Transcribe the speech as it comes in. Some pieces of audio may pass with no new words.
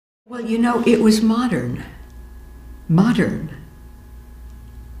Well, you know, it was modern,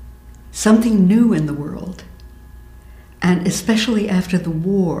 something new in the world. And especially after the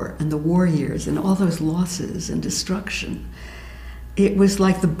war and the war years and all those losses and destruction, it was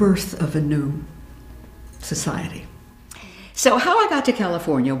like the birth of a new society. So how I got to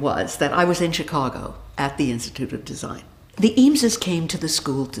California was that I was in Chicago at the Institute of Design. The Eameses came to the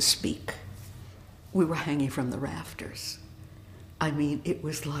school to speak. We were hanging from the rafters. I mean, it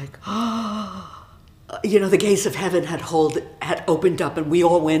was like, you know, the gates of heaven had opened up and we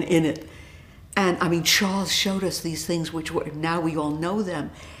all went in it. And I mean, Charles showed us these things which were, now we all know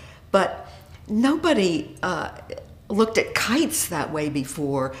them. But nobody looked at kites that way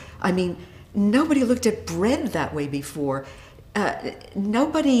before. I mean, nobody looked at bread that way before.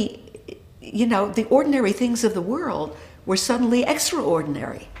 Nobody, you know, the ordinary things of the world were suddenly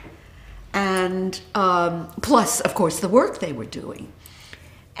extraordinary. And plus, of course, the work they were doing.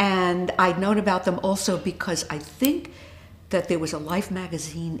 And I'd known about them also because I think that there was a Life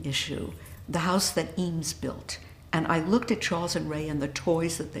magazine issue, The House That Eames Built. And I looked at Charles and Ray and the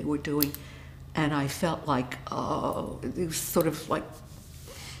toys that they were doing, and I felt like, oh, it was sort of like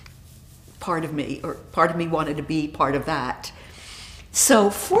part of me, or part of me wanted to be part of that. So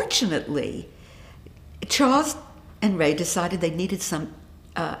fortunately, Charles and Ray decided they needed some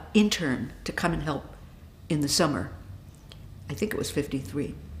intern to come and help in the summer. I think it was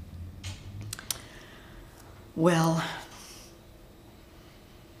 '53. Well,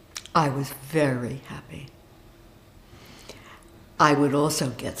 I was very happy. I would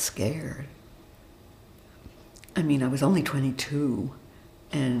also get scared. I mean, I was only 22,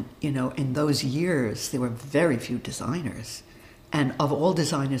 and you know, in those years there were very few designers, and of all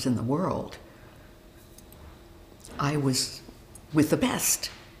designers in the world, I was with the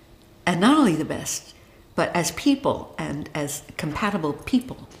best. And not only the best, but as people and as compatible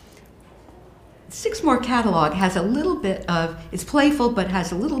people. Six More catalog has a little bit of, it's playful, but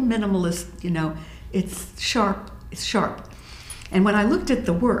has a little minimalist, you know, it's sharp. And when I looked at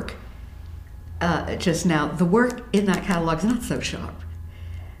the work just now, the work in that catalog is not so sharp.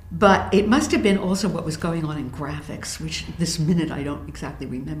 But it must have been also what was going on in graphics, which this minute I don't exactly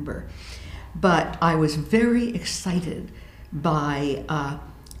remember. But I was very excited by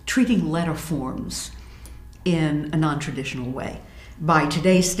treating letter forms in a non-traditional way. By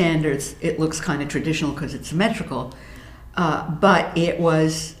today's standards, it looks kind of traditional because it's symmetrical, but it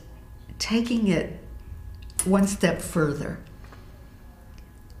was taking it one step further.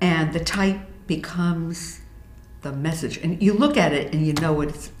 And the type becomes the message. And you look at it and you know what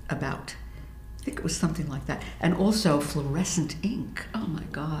it's about. I think it was something like that. And also fluorescent ink. Oh my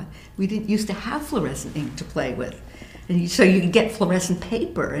God. We didn't used to have fluorescent ink to play with. And so you could get fluorescent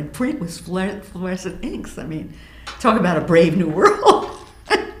paper and print with fluorescent inks. I mean, talk about a brave new world.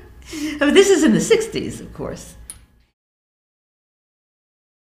 I mean, this is in the '60s, of course.